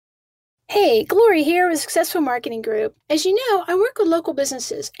Hey, Glory here with Successful Marketing Group. As you know, I work with local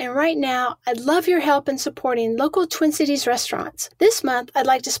businesses, and right now, I'd love your help in supporting local Twin Cities restaurants. This month, I'd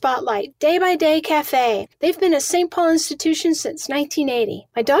like to spotlight Day by Day Cafe. They've been a St. Paul institution since 1980.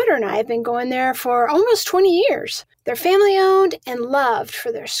 My daughter and I have been going there for almost 20 years. They're family-owned and loved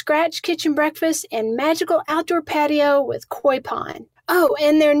for their scratch kitchen breakfast and magical outdoor patio with koi pond. Oh,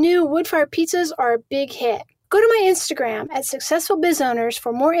 and their new wood-fired pizzas are a big hit. Go to my Instagram at Successful Biz Owners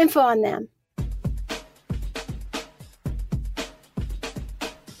for more info on them.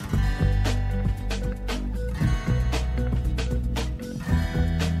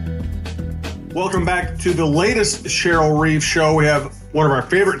 Welcome back to the latest Cheryl Reeve Show. We have one of our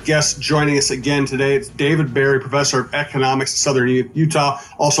favorite guests joining us again today. It's David Berry, professor of economics at Southern Utah,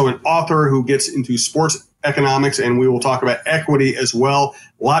 also an author who gets into sports economics, and we will talk about equity as well.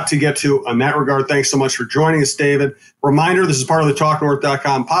 A lot to get to in that regard. Thanks so much for joining us, David. Reminder, this is part of the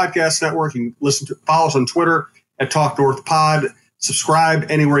TalkNorth.com podcast network. You can follow us on Twitter at TalkNorthPod. Subscribe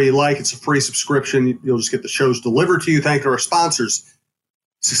anywhere you like. It's a free subscription. You'll just get the shows delivered to you. Thank you to our sponsors,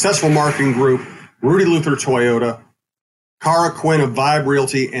 Successful Marketing Group, Rudy Luther Toyota, Cara Quinn of Vibe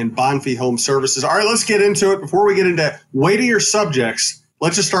Realty, and Bonfie Home Services. All right, let's get into it. Before we get into weightier subjects,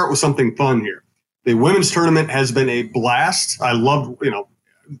 let's just start with something fun here. The women's tournament has been a blast. I loved, we know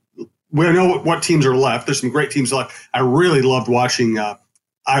what teams are left. There's some great teams left. I really loved watching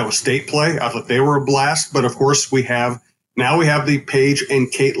Iowa State play. I thought they were a blast. But, of course, we have the Paige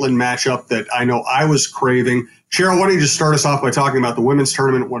and Caitlin matchup that I know I was craving. Cheryl, why don't you just start us off by talking about the women's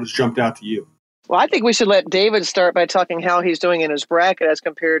tournament? What has jumped out to you? Well, I think we should let David start by talking how he's doing in his bracket as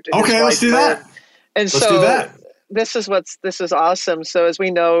compared to his Okay, let's do that. And let's do that. This is awesome. So as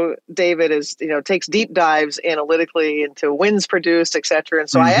we know, David takes deep dives analytically into wins produced, et cetera. And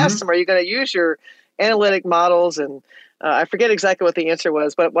so I asked him, are you going to use your analytic models? And I forget exactly what the answer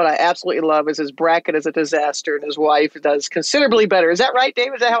was, but what I absolutely love is his bracket is a disaster and his wife does considerably better. Is that right,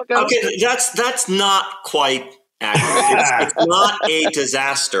 David? Is that how it goes? Okay, that's not quite accurate. It's not a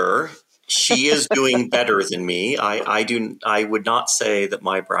disaster. She is doing better than me. I would not say that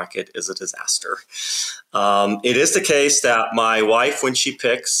my bracket is a disaster. It is the case that my wife, when she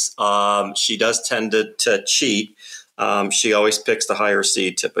picks, she does tend to cheat. She always picks the higher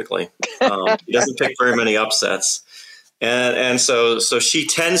seed typically. She doesn't pick very many upsets. And so she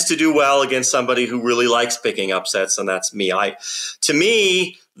tends to do well against somebody who really likes picking upsets, and that's me. To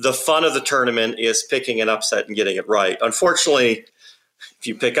me, the fun of the tournament is picking an upset and getting it right. Unfortunately, if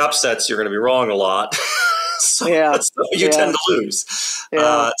you pick upsets, you're going to be wrong a lot. so you tend to lose.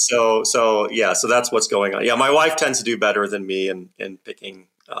 Yeah. So that's what's going on. Yeah, my wife tends to do better than me in picking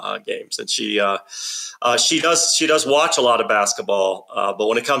games, and she does watch a lot of basketball, but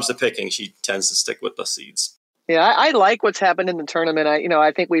when it comes to picking, she tends to stick with the seeds. Yeah, I like what's happened in the tournament.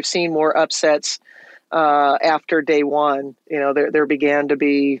 I think we've seen more upsets after day one. There began to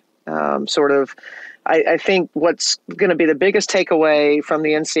be I think what's going to be the biggest takeaway from the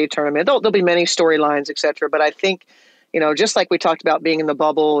NCAA tournament, there'll be many storylines, et cetera, but I think, just like we talked about being in the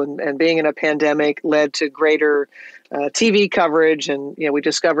bubble and being in a pandemic led to greater TV coverage, and, we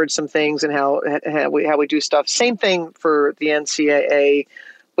discovered some things and how we do stuff. Same thing for the NCAA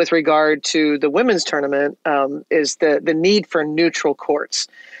with regard to the women's tournament is the need for neutral courts.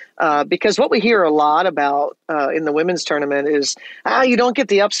 Because what we hear a lot about in the women's tournament is, you don't get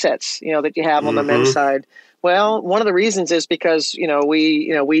the upsets, that you have on the men's side. Well, one of the reasons is because,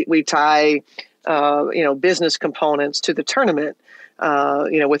 we tie, business components to the tournament,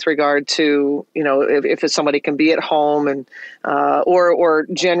 with regard to, if somebody can be at home and, or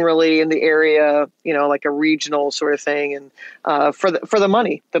generally in the area, like a regional sort of thing. And for the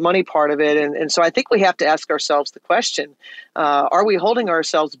money part of it. And so I think we have to ask ourselves the question, are we holding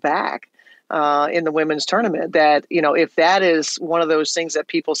ourselves back in the women's tournament? That, if that is one of those things that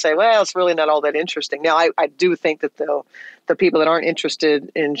people say, well, it's really not all that interesting. Now, I do think that the people that aren't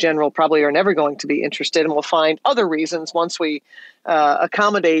interested in general probably are never going to be interested, and we'll find other reasons once we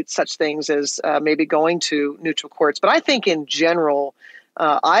accommodate such things as maybe going to neutral courts. But I think in general,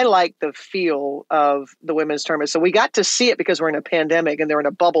 I like the feel of the women's tournament. So we got to see it because we're in a pandemic and they're in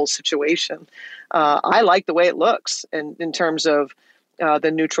a bubble situation. I like the way it looks in terms of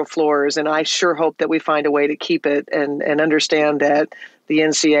the neutral floors, and I sure hope that we find a way to keep it and understand that the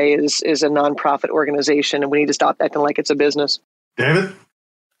NCAA is a nonprofit organization, and we need to stop acting like it's a business. David?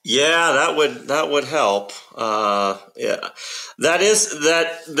 Yeah, that would help. That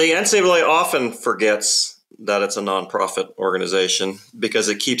the NCAA often forgets that it's a nonprofit organization because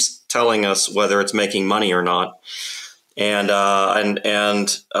it keeps telling us whether it's making money or not. And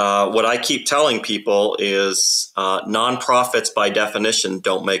what I keep telling people is nonprofits by definition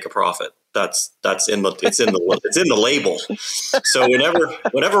don't make a profit. it's in the label. So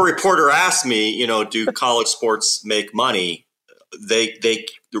whenever a reporter asks me, do college sports make money?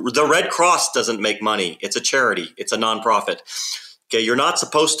 The Red Cross doesn't make money. It's a charity. It's a nonprofit. Okay, you're not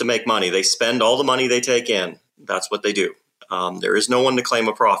supposed to make money. They spend all the money they take in. That's what they do. There is no one to claim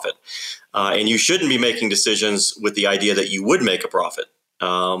a profit, and you shouldn't be making decisions with the idea that you would make a profit.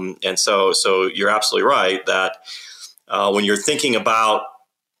 And so you're absolutely right that when you're thinking about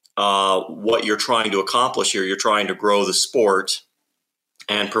what you're trying to accomplish here, you're trying to grow the sport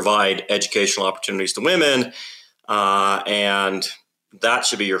and provide educational opportunities to women, and that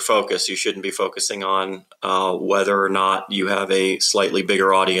should be your focus. You shouldn't be focusing on whether or not you have a slightly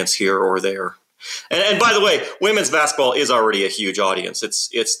bigger audience here or there. And by the way, women's basketball is already a huge audience.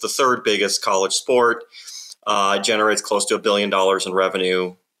 It's the third biggest college sport. It generates close to $1 billion in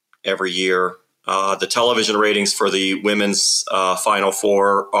revenue every year. The television ratings for the women's Final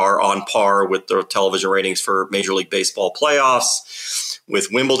Four are on par with the television ratings for Major League Baseball playoffs, with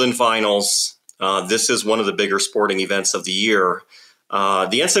Wimbledon finals. This is one of the bigger sporting events of the year.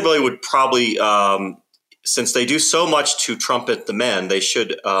 The NCAA would probably, since they do so much to trumpet the men, they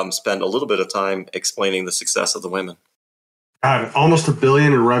should spend a little bit of time explaining the success of the women. God, almost $1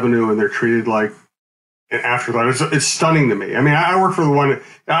 billion in revenue, and they're treated like an afterthought. It's stunning to me. I mean, I work for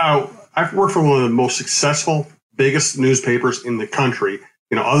I've worked for one of the most successful, biggest newspapers in the country.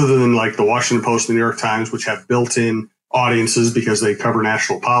 Other than like the Washington Post and the New York Times, which have built-in audiences because they cover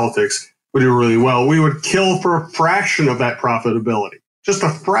national politics, we do really well. We would kill for a fraction of that profitability. Just a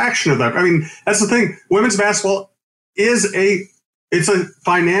fraction of that. I mean, that's the thing. Women's basketball it's a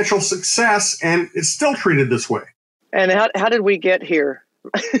financial success, and it's still treated this way. And how did we get here?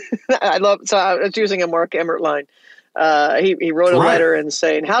 I was using a Mark Emmert line. He wrote a letter and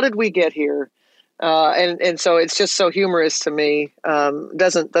saying, "How did we get here?" And so it's just so humorous to me.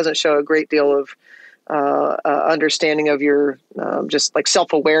 Doesn't show a great deal of understanding of your just like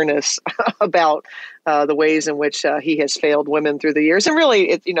self-awareness about the ways in which he has failed women through the years. And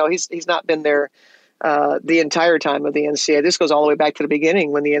really, he's not been there the entire time of the NCAA. This goes all the way back to the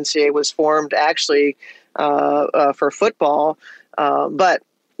beginning when the NCAA was formed, actually for football. But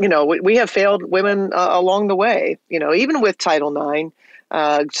we have failed women along the way. Even with Title IX.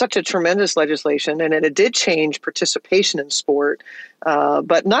 Such a tremendous legislation, and it did change participation in sport,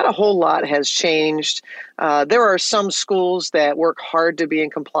 but not a whole lot has changed. There are some schools that work hard to be in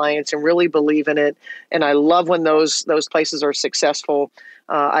compliance and really believe in it, and I love when those places are successful.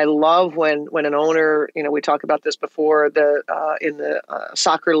 I love when an owner, we talked about this before, in the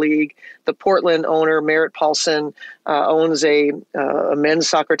soccer league, the Portland owner, Merritt Paulson, owns a men's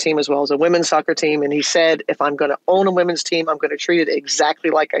soccer team as well as a women's soccer team. And he said, if I'm going to own a women's team, I'm going to treat it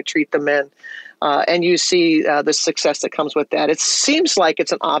exactly like I treat the men. And you see the success that comes with that. It seems like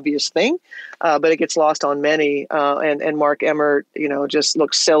it's an obvious thing, but it gets lost on many. And Mark Emmert, just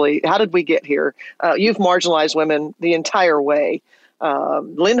looks silly. How did we get here? You've marginalized women the entire way.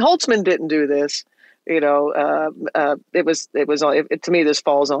 Lynn Holtzman didn't do this. It was to me, this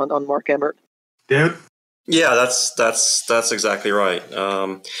falls on Mark Emmert. Dude. Yeah, that's exactly right.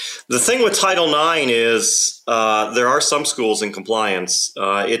 The thing with Title IX is there are some schools in compliance.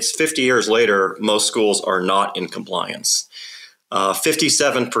 It's 50 years later, most schools are not in compliance.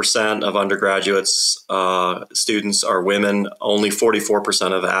 57% of undergraduates students are women. Only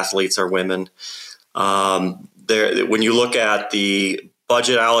 44% of athletes are women. When you look at the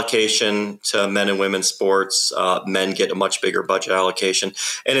budget allocation to men and women's sports, men get a much bigger budget allocation,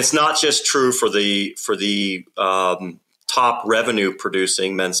 and it's not just true for the top revenue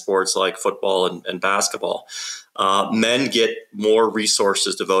producing men's sports like football and basketball. Men get more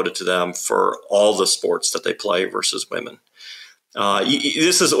resources devoted to them for all the sports that they play versus women.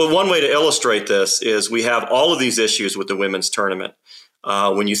 This is one way to illustrate this is we have all of these issues with the women's tournament.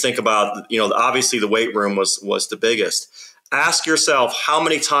 When you think about, obviously the weight room was the biggest. Ask yourself, how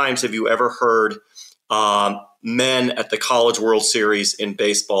many times have you ever heard men at the College World Series in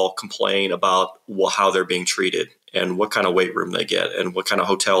baseball complain about how they're being treated and what kind of weight room they get and what kind of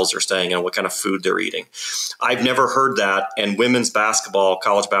hotels they're staying in and what kind of food they're eating? I've never heard that. And women's basketball,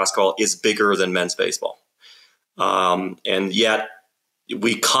 college basketball, is bigger than men's baseball. And yet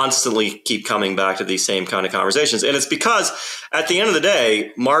we constantly keep coming back to these same kind of conversations. And it's because at the end of the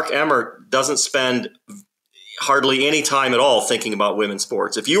day, Mark Emmert doesn't spend hardly any time at all thinking about women's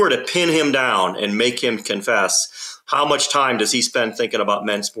sports. If you were to pin him down and make him confess, how much time does he spend thinking about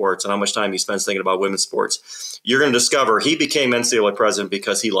men's sports and how much time he spends thinking about women's sports, you're going to discover he became NCAA president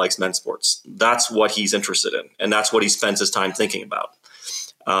because he likes men's sports. That's what he's interested in, and that's what he spends his time thinking about.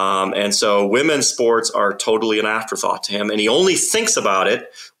 And so women's sports are totally an afterthought to him. And he only thinks about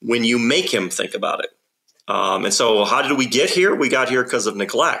it when you make him think about it. And so how did we get here? We got here because of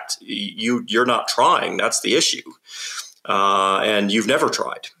neglect. You're not trying. That's the issue. And you've never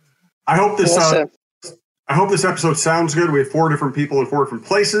tried. I hope this episode sounds good. We have 4 different people in 4 different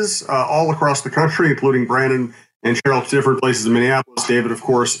places, all across the country, including Brandon and Cheryl, different places in Minneapolis, David, of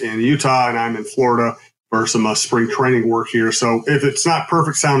course, in Utah, and I'm in Florida for some spring training work here. So if it's not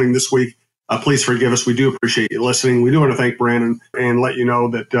perfect sounding this week, please forgive us. We do appreciate you listening. We do want to thank Brandon and let you know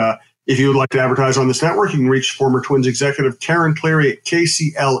that if you would like to advertise on this network, you can reach former Twins executive Karen Cleary at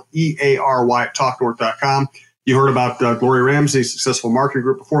KCLEARY at TalkNorth.com. You heard about Gloria Ramsey's successful marketing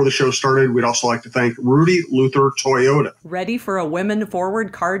group before the show started. We'd also like to thank Rudy Luther Toyota. Ready for a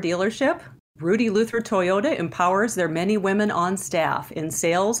women-forward car dealership? Rudy Luther Toyota empowers their many women on staff in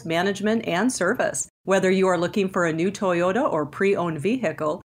sales, management, and service. Whether you are looking for a new Toyota or pre-owned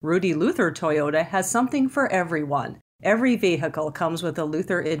vehicle, Rudy Luther Toyota has something for everyone. Every vehicle comes with a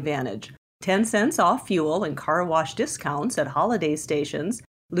Luther Advantage. 10 cents off fuel and car wash discounts at holiday stations,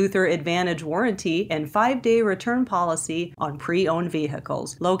 Luther Advantage warranty, and 5-day return policy on pre-owned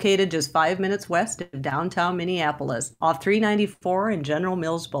vehicles. Located just 5 minutes west of downtown Minneapolis, off 394 and General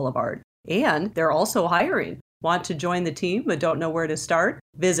Mills Boulevard. And they're also hiring. Want to join the team but don't know where to start?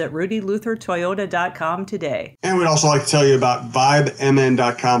 Visit RudyLutherToyota.com today. And we'd also like to tell you about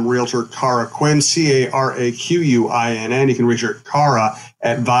VibeMN.com realtor Cara Quinn, CARAQUINN. You can reach her at Cara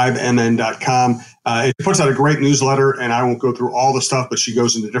at VibeMN.com. It puts out a great newsletter, and I won't go through all the stuff, but she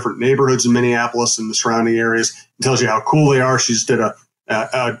goes into different neighborhoods in Minneapolis and the surrounding areas and tells you how cool they are. She's did an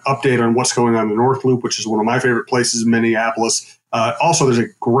update on what's going on in the North Loop, which is one of my favorite places in Minneapolis. Also, there's a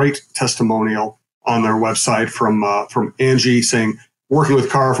great testimonial on their website from Angie saying, working with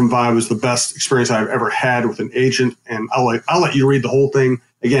Cara from Vibe was the best experience I've ever had with an agent. And I'll let you read the whole thing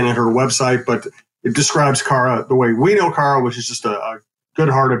again at her website, but it describes Cara the way we know Cara, which is just a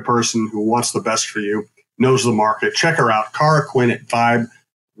good-hearted person who wants the best for you, knows the market. Check her out, Cara Quinn at Vibe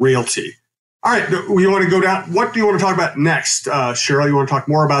Realty. All right, we want to go down. What do you want to talk about next, Cheryl? You want to talk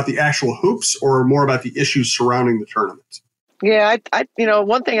more about the actual hoops or more about the issues surrounding the tournament? Yeah, I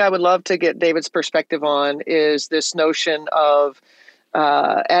one thing I would love to get David's perspective on is this notion of,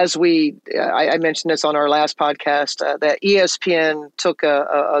 I mentioned this on our last podcast, that ESPN took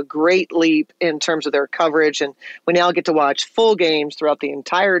a great leap in terms of their coverage, and we now get to watch full games throughout the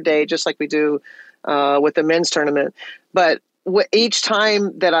entire day, just like we do with the men's tournament. But each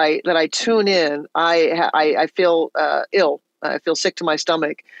time that I tune in, I feel ill. I feel sick to my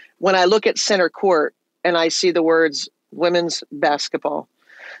stomach when I look at center court and I see the words women's basketball.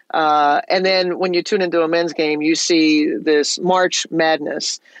 And then when you tune into a men's game, you see this March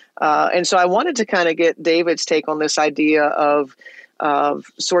Madness. And so I wanted to kind of get David's take on this idea of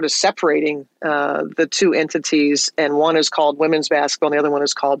sort of separating the two entities. And one is called women's basketball and the other one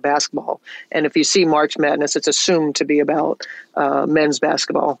is called basketball. And if you see March Madness, it's assumed to be about men's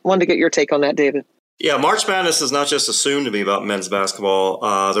basketball. Wanted to get your take on that, David. Yeah, March Madness is not just assumed to be about men's basketball.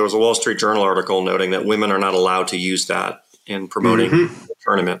 There was a Wall Street Journal article noting that women are not allowed to use that in promoting the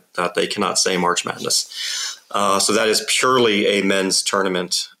tournament, that they cannot say March Madness. So that is purely a men's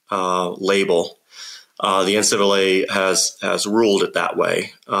tournament label. The NCAA has ruled it that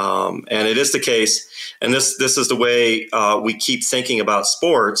way. And it is the case, and this is the way we keep thinking about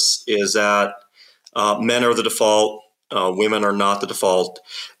sports, is that men are the default, women are not the default.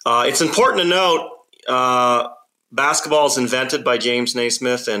 It's important to note, basketball is invented by James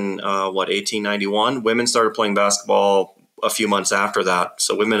Naismith in 1891. Women started playing basketball a few months after that.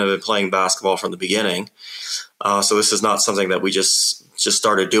 So women have been playing basketball from the beginning. So this is not something that we just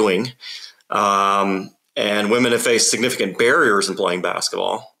started doing. And women have faced significant barriers in playing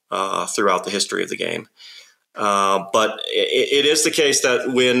basketball throughout the history of the game. But it is the case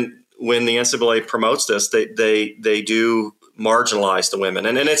that when the NCAA promotes this, they do marginalize the women.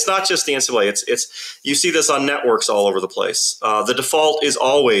 And it's not just the NCAA. It's you see this on networks all over the place. The default is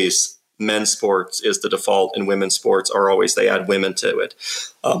always men's sports is the default, and women's sports are always, they add women to it.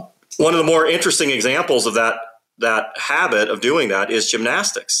 One of the more interesting examples of that habit of doing that is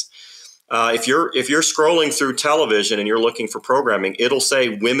gymnastics. If you're scrolling through television and you're looking for programming, it'll say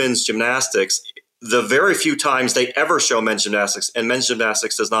women's gymnastics. The very few times they ever show men's gymnastics, and men's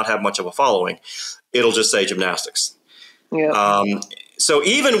gymnastics does not have much of a following, it'll just say gymnastics. Yeah. So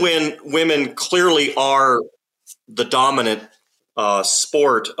even when women clearly are the dominant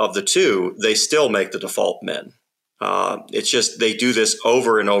sport of the two, they still make the default men. It's just they do this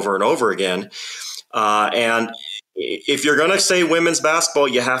over and over and over again. And if you're going to say women's basketball,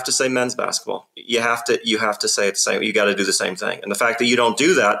 you have to say men's basketball. You have to say it the same. You got to do the same thing. And the fact that you don't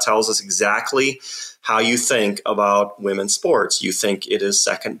do that tells us exactly how you think about women's sports. You think it is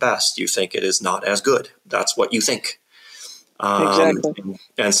second best. You think it is not as good. That's what you think. Exactly.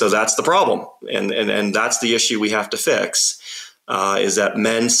 And so that's the problem. And that's the issue we have to fix. Is that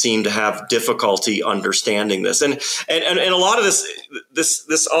men seem to have difficulty understanding this, and a lot of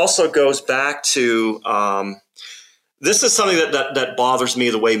this also goes back to this is something that bothers me.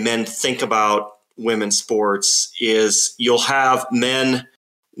 The way men think about women's sports is you'll have men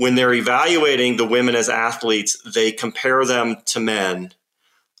when they're evaluating the women as athletes, they compare them to men.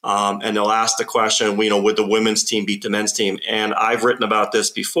 And they'll ask the question, would the women's team beat the men's team? And I've written about this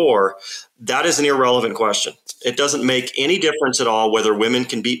before. That is an irrelevant question. It doesn't make any difference at all whether women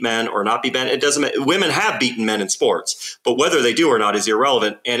can beat men or not beat men. It doesn't. Women have beaten men in sports, but whether they do or not is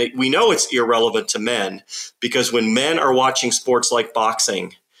irrelevant. And we know it's irrelevant to men because when men are watching sports like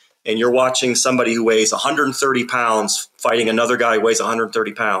boxing, and you're watching somebody who weighs 130 pounds fighting another guy who weighs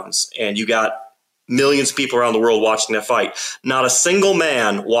 130 pounds, and you got millions of people around the world watching that fight. Not a single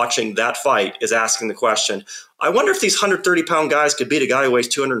man watching that fight is asking the question, I wonder if these 130-pound guys could beat a guy who weighs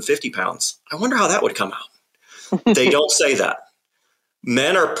 250 pounds. I wonder how that would come out. They don't say that.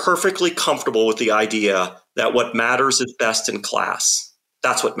 Men are perfectly comfortable with the idea that what matters is best in class.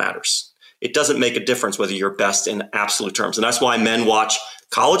 That's what matters. It doesn't make a difference whether you're best in absolute terms. And that's why men watch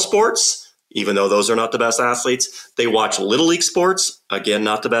college sports, even though those are not the best athletes. They watch Little League sports, again,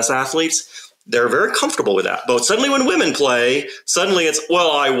 not the best athletes. They're very comfortable with that. But suddenly when women play, suddenly it's,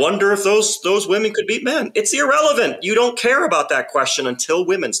 well, I wonder if those women could beat men. It's irrelevant. You don't care about that question until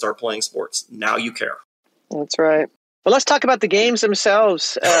women start playing sports. Now you care. That's right. Well, let's talk about the games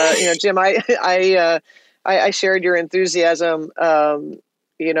themselves. Jim, I shared your enthusiasm. The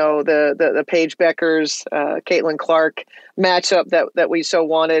Paige Beckers, Caitlin Clark matchup that we so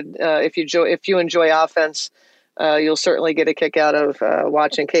wanted. If you enjoy offense, you'll certainly get a kick out of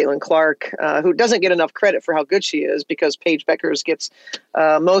watching Caitlin Clark, who doesn't get enough credit for how good she is because Paige Beckers gets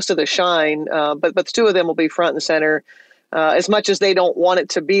most of the shine. But the two of them will be front and center. As much as they don't want it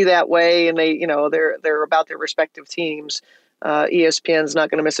to be that way, and they're about their respective teams. ESPN's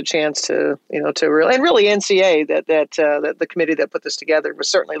not going to miss a chance to really NCAA that the committee that put this together was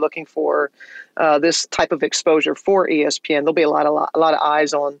certainly looking for this type of exposure for ESPN. There'll be a lot of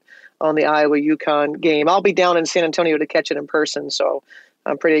eyes on the Iowa-UConn game. I'll be down in San Antonio to catch it in person, so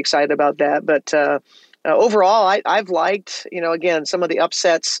I'm pretty excited about that. But overall, I've liked, again, some of the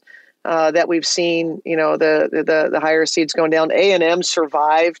upsets that we've seen. The higher seeds going down. A&M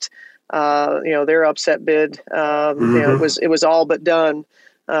survived. Their upset bid. It was all but done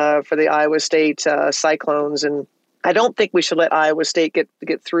for the Iowa State Cyclones, and I don't think we should let Iowa State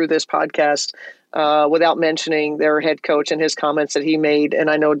get through this podcast without mentioning their head coach and his comments that he made. And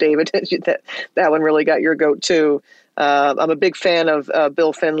I know, David, that one really got your goat too. I'm a big fan of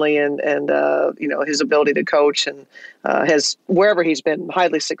Bill Finley and his ability to coach, and has wherever he's been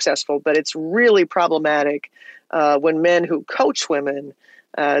highly successful. But it's really problematic when men who coach women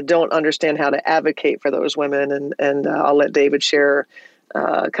don't understand how to advocate for those women. And I'll let David share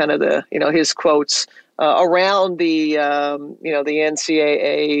kind of his quotes around the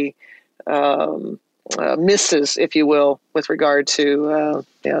NCAA misses, if you will, with regard to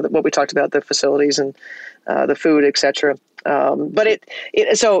what we talked about, the facilities and the food, etc. But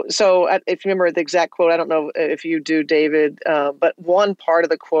so if you remember the exact quote, I don't know if you do, David, but one part of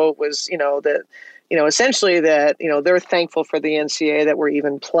the quote was that essentially that they're thankful for the NCAA that we're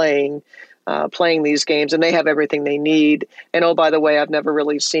even playing these games, and they have everything they need. And oh, by the way, I've never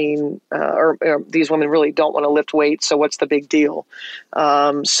really seen, or these women really don't want to lift weights, so what's the big deal?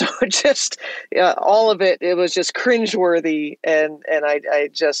 So just all of it was just cringeworthy, and I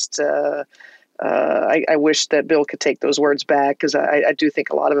just I wish that Bill could take those words back, because I do think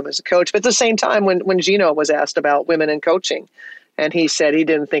a lot of him as a coach. But at the same time, when Gino was asked about women in coaching, and he said he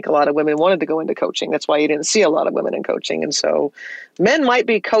didn't think a lot of women wanted to go into coaching. That's why he didn't see a lot of women in coaching. And so men might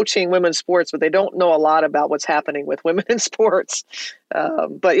be coaching women's sports, but they don't know a lot about what's happening with women in sports.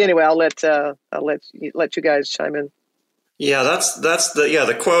 But anyway, I'll let you guys chime in. Yeah,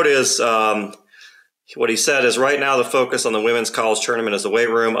 the quote is, what he said is, right now the focus on the women's college tournament is the weight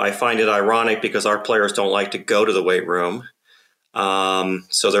room. I find it ironic because our players don't like to go to the weight room.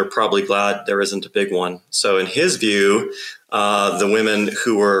 So they're probably glad there isn't a big one. So in his view, the women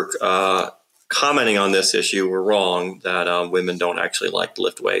who were commenting on this issue were wrong, that women don't actually like to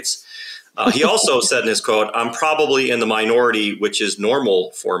lift weights. He also said in his quote, I'm probably in the minority, which is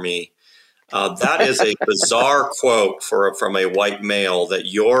normal for me. That is a bizarre quote from a white male, that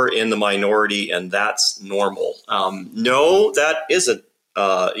you're in the minority and that's normal. No, that isn't.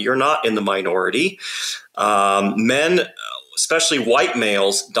 You're not in the minority. Men, especially white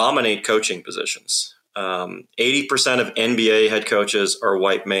males, dominate coaching positions. 80% of NBA head coaches are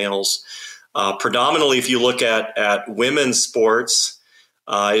white males. Predominantly, if you look at women's sports,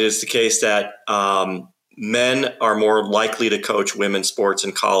 it is the case that men are more likely to coach women's sports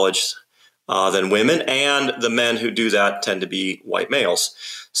in college than women, and the men who do that tend to be white males.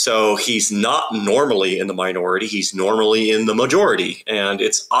 So he's not normally in the minority, he's normally in the majority. And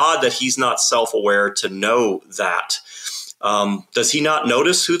it's odd that he's not self-aware to know that. Does he not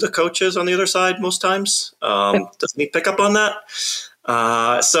notice who the coach is on the other side most times? Doesn't he pick up on that?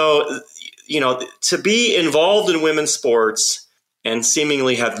 So, to be involved in women's sports and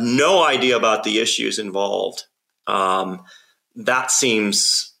seemingly have no idea about the issues involved, that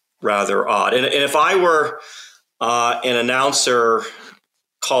seems rather odd. And if I were an announcer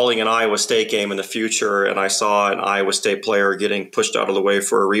calling an Iowa State game in the future and I saw an Iowa State player getting pushed out of the way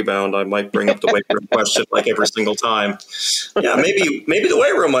for a rebound, I might bring up the weight room question like every single time. Yeah, maybe the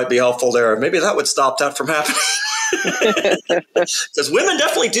weight room might be helpful there. Maybe that would stop that from happening. Because women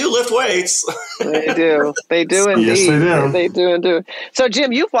definitely do lift weights. They do. They do indeed. Yes, they do. They do indeed. So,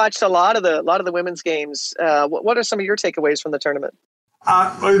 Jim, you've watched a lot of the women's games. What are some of your takeaways from the tournament?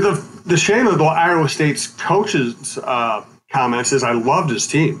 The shame of the Iowa State's coaches' comments is I loved his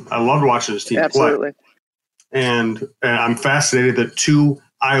team. I loved watching his team Absolutely. play. And I'm fascinated that two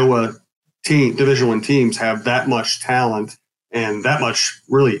Iowa Division I teams have that much talent and that much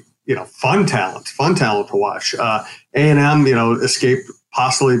really, fun talent to watch. A&M, escaped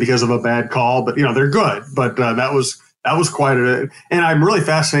possibly because of a bad call, but they're good. But that was quite and I'm really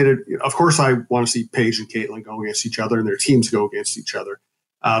fascinated. Of course, I want to see Paige and Caitlin go against each other and their teams go against each other.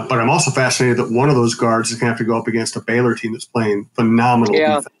 But I'm also fascinated that one of those guards is going to have to go up against a Baylor team that's playing phenomenal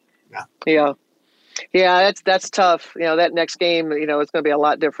defense. Yeah, that's tough. That next game, it's going to be a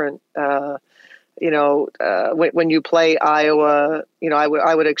lot different. When you play Iowa,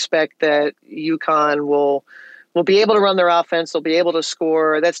 I would expect that UConn will be able to run their offense. They'll be able to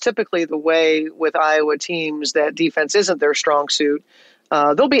score. That's typically the way with Iowa teams that defense isn't their strong suit.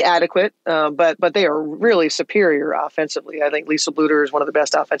 They'll be adequate, but they are really superior offensively. I think Lisa Bluter is one of the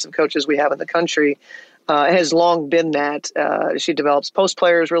best offensive coaches we have in the country. Has long been that. She develops post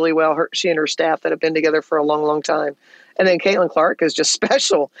players really well. She and her staff that have been together for a long, long time. And then Caitlin Clark is just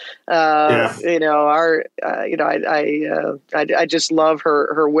special. I just love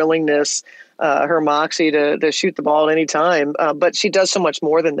her willingness, her moxie to shoot the ball at any time. But she does so much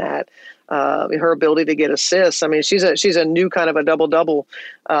more than that. Her ability to get assists. I mean, she's a new kind of a double-double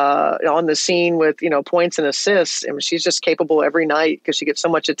on the scene with, points and assists. I mean, she's just capable every night because she gets so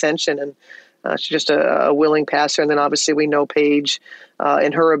much attention, and she's just a willing passer. And then obviously we know Paige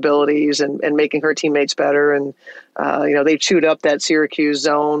and her abilities and making her teammates better. And, they chewed up that Syracuse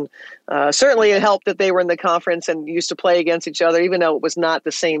zone. Certainly it helped that they were in the conference and used to play against each other, even though it was not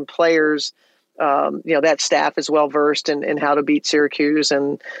the same players. That staff is well versed in how to beat Syracuse,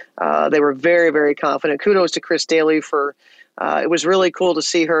 and they were very, very confident. Kudos to Chris Daly for. It was really cool to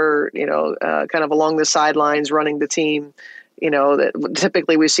see her, kind of along the sidelines running the team. That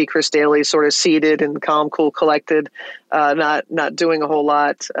typically we see Chris Daly sort of seated and calm, cool, collected, not doing a whole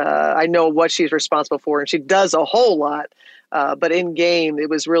lot. I know what she's responsible for, and she does a whole lot. But in game, it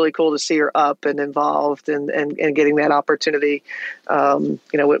was really cool to see her up and involved and getting that opportunity.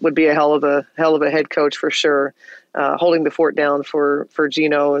 It would be a hell of a head coach for sure, holding the fort down for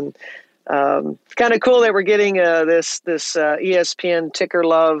Gino. And it's kind of cool that we're getting this ESPN ticker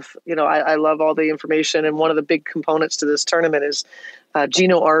love. I love all the information, and one of the big components to this tournament is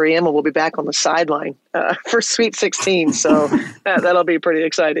Gino Auriemma will be back on the sideline for Sweet 16. So that'll be pretty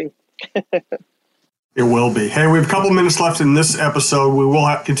exciting. It will be. Hey, we have a couple minutes left in this episode. We will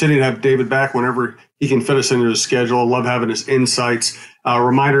continue to have David back whenever he can fit us into his schedule. I love having his insights. A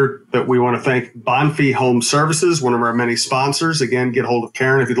reminder that we want to thank Bonfie Home Services, one of our many sponsors. Again, get hold of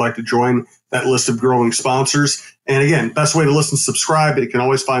Karen if you'd like to join that list of growing sponsors. And again, best way to listen, subscribe, but you can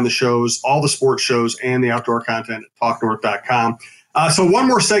always find the shows, all the sports shows and the outdoor content at talknorth.com. So one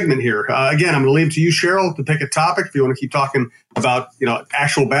more segment here. Again, I'm going to leave it to you, Cheryl, to pick a topic if you want to keep talking about,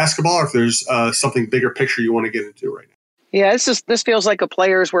 actual basketball, or if there's something bigger picture you want to get into right now. Yeah, this feels like a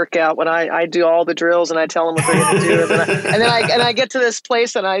player's workout when I do all the drills and I tell them what they're going to do, and then I get to this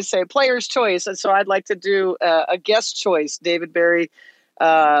place and I say player's choice, and so I'd like to do a guest choice, David Berry.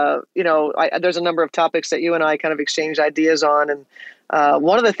 There's a number of topics that you and I kind of exchange ideas on, and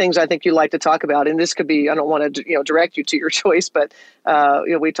One of the things I think you like to talk about, and this could be, I don't want to direct you to your choice, but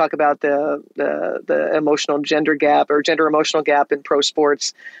we talk about the emotional gender gap or gender emotional gap in pro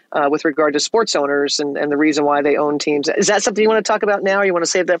sports with regard to sports owners and the reason why they own teams. Is that something you want to talk about now, or you want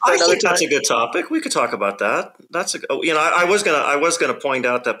to save that for another time? That's a good topic. We could talk about that. I was gonna point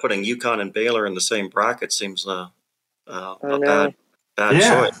out that putting UConn and Baylor in the same bracket seems a bad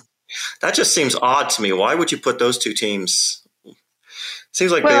choice. That just seems odd to me. Why would you put those two teams?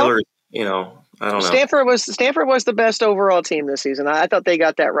 Seems like Baylor, I don't know. Stanford was the best overall team this season. I thought they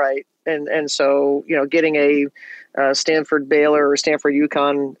got that right, and so getting a Stanford Baylor or Stanford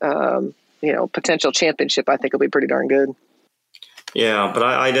UConn potential championship, I think will be pretty darn good. Yeah, but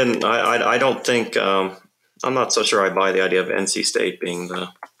I don't think I'm not so sure I buy the idea of NC State being the.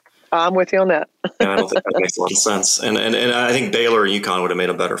 I'm with you on that. I don't think that makes a lot of sense. And I think Baylor and UConn would have made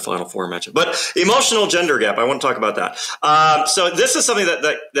a better Final Four matchup. But emotional gender gap, I want to talk about that. So this is something that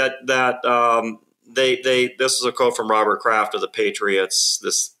this is a quote from Robert Kraft of the Patriots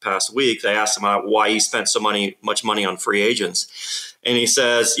this past week. They asked him about why he spent so much money on free agents. And he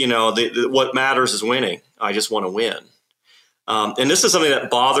says, what matters is winning. I just want to win. And this is something that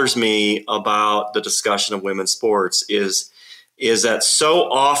bothers me about the discussion of women's sports is that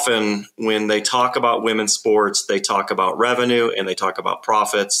so often when they talk about women's sports, they talk about revenue and they talk about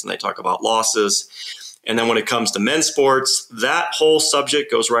profits and they talk about losses. And then when it comes to men's sports, that whole subject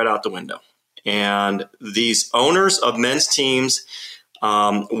goes right out the window. And these owners of men's teams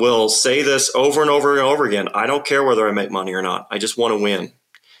will say this over and over and over again. I don't care whether I make money or not. I just want to win.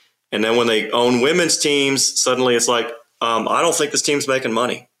 And then when they own women's teams, suddenly it's like, I don't think this team's making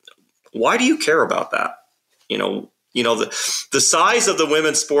money. Why do you care about that? The size of the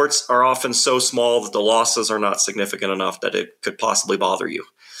women's sports are often so small that the losses are not significant enough that it could possibly bother you.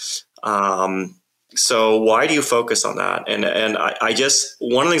 So why do you focus on that? And I just,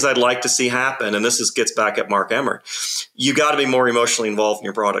 one of the things I'd like to see happen, and gets back at Mark Emmert, you got to be more emotionally involved in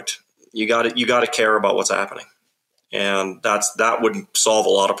your product. You got to care about what's happening. And that would solve a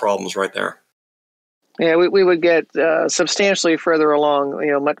lot of problems right there. Yeah, we would get substantially further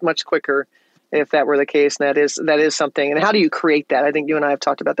along, much quicker if that were the case. And that is something. And how do you create that? I think you and I have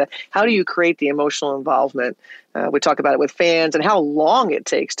talked about that. How do you create the emotional involvement? We talk about it with fans and how long it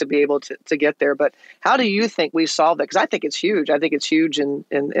takes to be able to get there. But how do you think we solve that? Because I think it's huge. I think it's huge in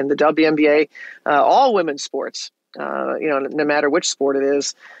the WNBA, all women's sports, no matter which sport it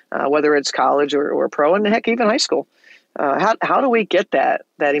is, whether it's college or pro, and heck, even high school. How do we get that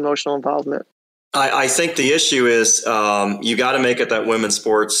emotional involvement? I think the issue is you got to make it that women's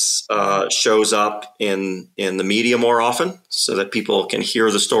sports shows up in the media more often so that people can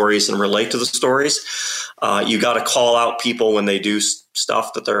hear the stories and relate to the stories. You got to call out people when they do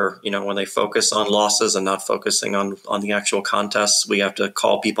stuff that they're, when they focus on losses and not focusing on the actual contests. We have to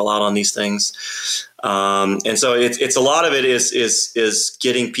call people out on these things. And so it's a lot of it is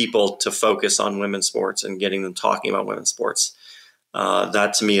getting people to focus on women's sports and getting them talking about women's sports.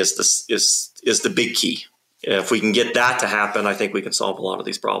 That to me is the big key. If we can get that to happen, I think we can solve a lot of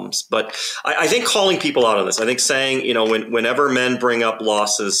these problems. But I think calling people out on this, I think saying, whenever men bring up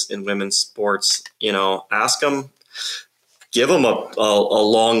losses in women's sports, ask them, give them a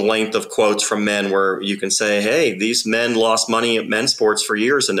long length of quotes from men where you can say, hey, these men lost money at men's sports for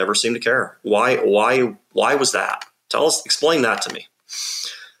years and never seemed to care. Why was that? Explain that to me.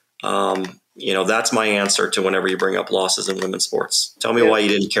 That's my answer to whenever you bring up losses in women's sports. Tell me why you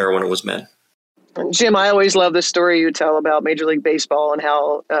didn't care when it was men. Jim, I always love the story you tell about Major League Baseball and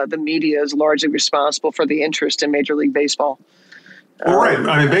how the media is largely responsible for the interest in Major League Baseball. Right.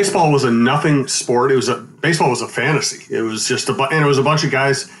 I mean, baseball was a nothing sport. Baseball was a fantasy. It was just a bunch of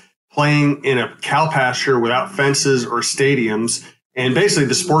guys playing in a cow pasture without fences or stadiums. And basically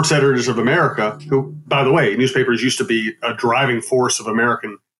the sports editors of America, who, by the way, newspapers used to be a driving force of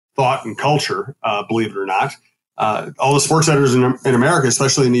American thought and culture, believe it or not. All the sports editors in America,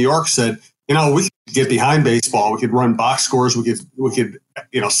 especially in New York, said, we could get behind baseball. We could run box scores. We could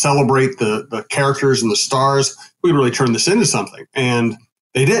celebrate the characters and the stars. We really turn this into something. And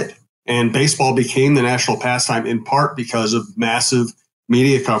they did. And baseball became the national pastime in part because of massive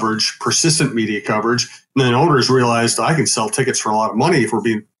media coverage, persistent media coverage. And then owners realized I can sell tickets for a lot of money if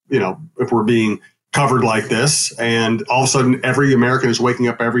we're being covered like this. And all of a sudden, every American is waking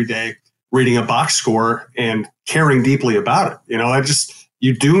up every day, reading a box score and caring deeply about it.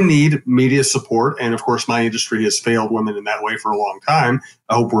 You do need media support. And of course, my industry has failed women in that way for a long time.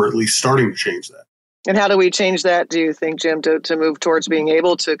 I hope we're at least starting to change that. And how do we change that, do you think, Jim, to move towards being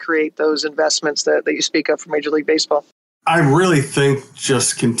able to create those investments that you speak of for Major League Baseball? I really think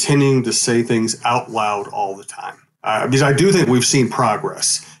just continuing to say things out loud all the time. because I do think we've seen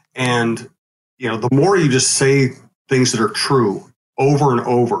progress. And, the more you just say things that are true over and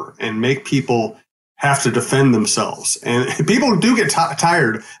over and make people have to defend themselves. And people do get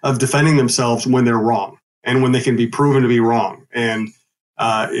tired of defending themselves when they're wrong and when they can be proven to be wrong. And,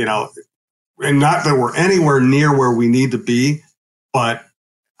 and not that we're anywhere near where we need to be, but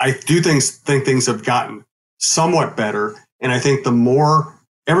I do think things have gotten somewhat better. And I think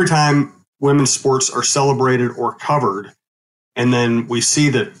every time women's sports are celebrated or covered, and then we see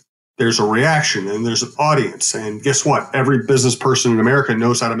that there's a reaction and there's an audience. And guess what? Every business person in America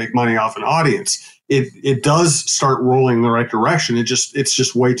knows how to make money off an audience. It does start rolling in the right direction. It's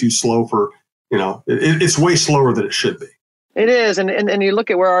just way too slow for, it's way slower than it should be. It is. And you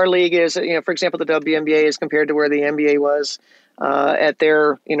look at where our league is, for example, the WNBA is compared to where the NBA was at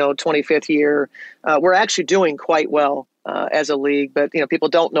their, 25th year. We're actually doing quite well as a league, but, people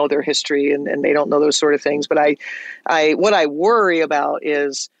don't know their history and they don't know those sort of things. But what I worry about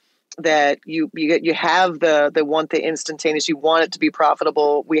is that you have the instantaneous, you want it to be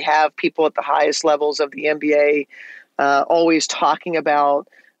profitable. We have people at the highest levels of the NBA always talking about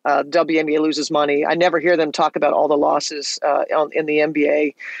WNBA loses money. I never hear them talk about all the losses in the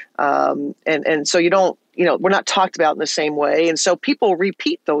NBA. And so we're not talked about in the same way. And so people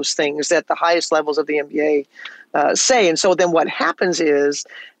repeat those things at the highest levels of the NBA say. And so then what happens is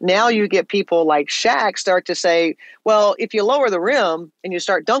now you get people like Shaq start to say, well, if you lower the rim and you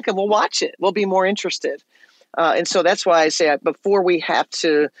start dunking, we'll watch it. We'll be more interested. And so that's why I say before we have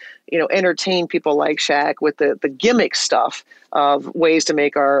to, entertain people like Shaq with the gimmick stuff of ways to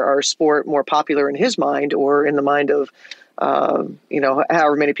make our sport more popular in his mind or in the mind of,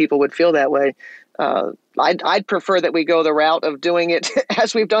 however many people would feel that way. I'd prefer that we go the route of doing it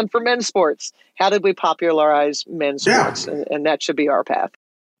as we've done for men's sports. How did we popularize men's sports? And that should be our path.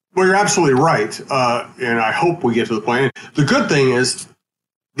 Well, you're absolutely right. And I hope we get to the point. The good thing is,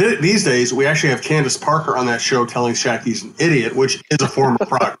 these days, we actually have Candace Parker on that show telling Shaq he's an idiot, which is a form of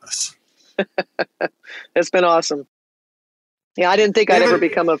progress. It's been awesome. Yeah, I didn't think I'd ever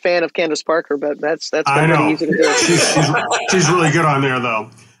become a fan of Candace Parker, but that's been pretty easy to do. She's really good on there,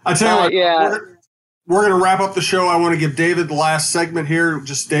 though. I tell you what, we're going to wrap up the show. I want to give David the last segment here.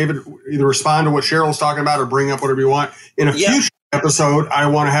 Just, David, either respond to what Cheryl's talking about or bring up whatever you want. In a future episode, I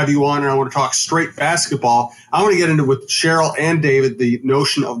want to have you on and I want to talk straight basketball. I want to get into with Cheryl and David the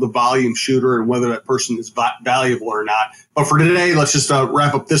notion of the volume shooter and whether that person is valuable or not. But for today, let's just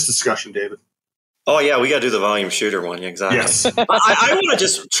wrap up this discussion, David. Oh yeah, we got to do the volume shooter one. Exactly. Yes. I want to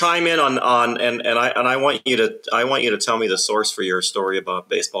just chime in on and I want you to tell me the source for your story about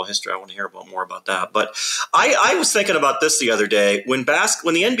baseball history. I want to hear more about that. But I was thinking about this the other day when the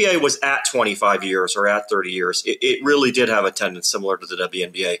NBA was at 25 years or at 30 years, it really did have a tendency similar to the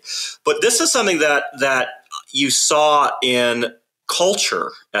WNBA. But this is something that you saw in culture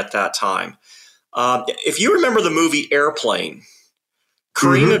at that time. If you remember the movie Airplane.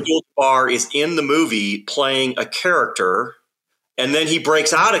 Kareem Abdul-Jabbar is in the movie playing a character, and then he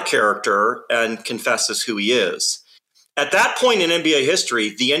breaks out of character and confesses who he is. At that point in NBA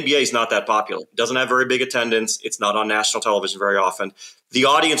history, the NBA is not that popular. It doesn't have very big attendance. It's not on national television very often. The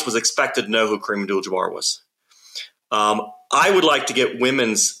audience was expected to know who Kareem Abdul-Jabbar was. I would like to get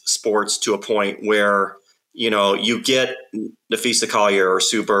women's sports to a point where you get Nafisa Collier or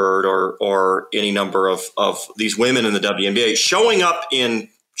Sue Bird or any number of these women in the WNBA showing up in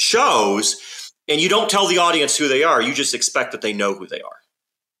shows, and you don't tell the audience who they are. You just expect that they know who they are.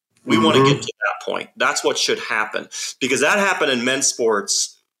 We want to get to that point. That's what should happen, because that happened in men's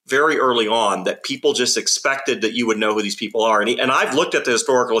sports very early on, that people just expected that you would know who these people are. And I've looked at the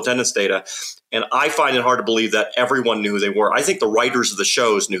historical attendance data, and I find it hard to believe that everyone knew who they were. I think the writers of the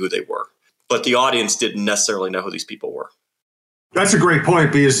shows knew who they were, but the audience didn't necessarily know who these people were. That's a great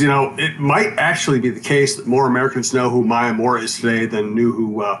point, because, it might actually be the case that more Americans know who Maya Moore is today than knew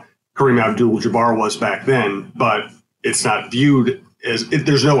who Kareem Abdul-Jabbar was back then, but it's not viewed as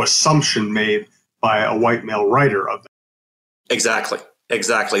there's no assumption made by a white male writer of that. Exactly.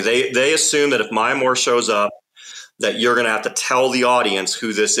 They assume that if Maya Moore shows up, that you're going to have to tell the audience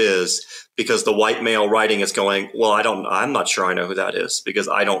who this is, because the white male writing is going, well, I'm not sure I know who that is because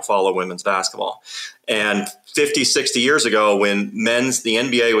I don't follow women's basketball. And 50, 60 years ago, when the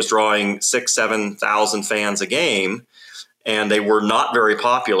NBA was drawing 6,000, 7,000 fans a game, and they were not very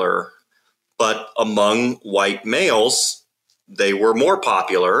popular, but among white males, they were more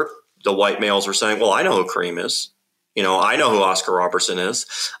popular. The white males were saying, well, I know who Kareem is. I know who Oscar Robertson is.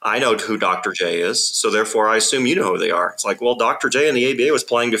 I know who Dr. J is. So therefore, I assume you know who they are. It's like, well, Dr. J in the ABA was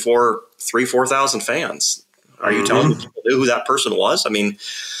playing before 3,000, 4,000 fans. Are you telling me people knew who that person was? I mean,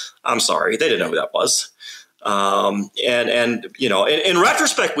 I'm sorry. They didn't know who that was. And you know, in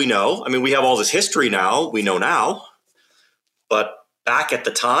retrospect, we know. I mean, we have all this history now. We know now, but back at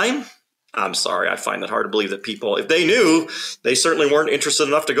the time, I'm sorry, I find it hard to believe that people, if they knew, they certainly weren't interested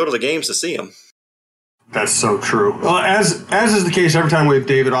enough to go to the games to see them. That's so true. Well, as is the case every time we have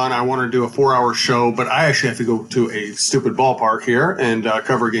David on, I want to do a 4-hour show, but I actually have to go to a stupid ballpark here and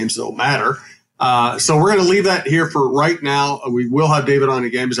cover games that don't matter. So we're going to leave that here for right now. We will have David on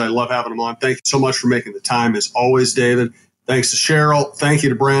again because I love having him on. Thank you so much for making the time, as always, David. Thanks to Cheryl. Thank you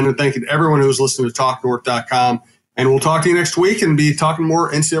to Brandon. Thank you to everyone who's listening to TalkNorth.com. And we'll talk to you next week and be talking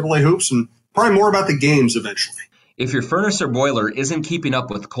more NCAA hoops and probably more about the games eventually. If your furnace or boiler isn't keeping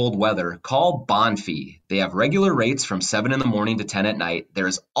up with cold weather, call Bonfy. They have regular rates from 7 in the morning to 10 at night.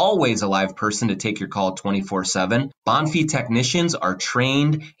 There's always a live person to take your call 24/7. Bonfy technicians are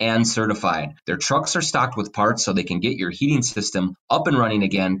trained and certified. Their trucks are stocked with parts so they can get your heating system up and running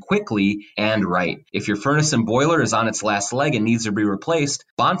again quickly and right. If your furnace and boiler is on its last leg and needs to be replaced,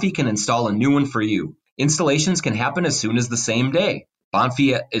 Bonfy can install a new one for you. Installations can happen as soon as the same day.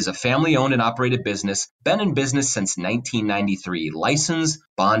 Bonfy is a family-owned and operated business, been in business since 1993, licensed,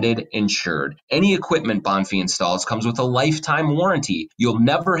 bonded, insured. Any equipment Bonfy installs comes with a lifetime warranty. You'll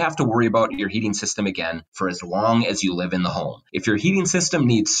never have to worry about your heating system again for as long as you live in the home. If your heating system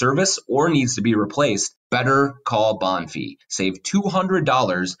needs service or needs to be replaced, better call Bonfy. Save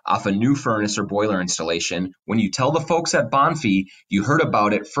 $200 off a new furnace or boiler installation when you tell the folks at Bonfy you heard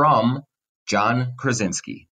about it from John Krasinski.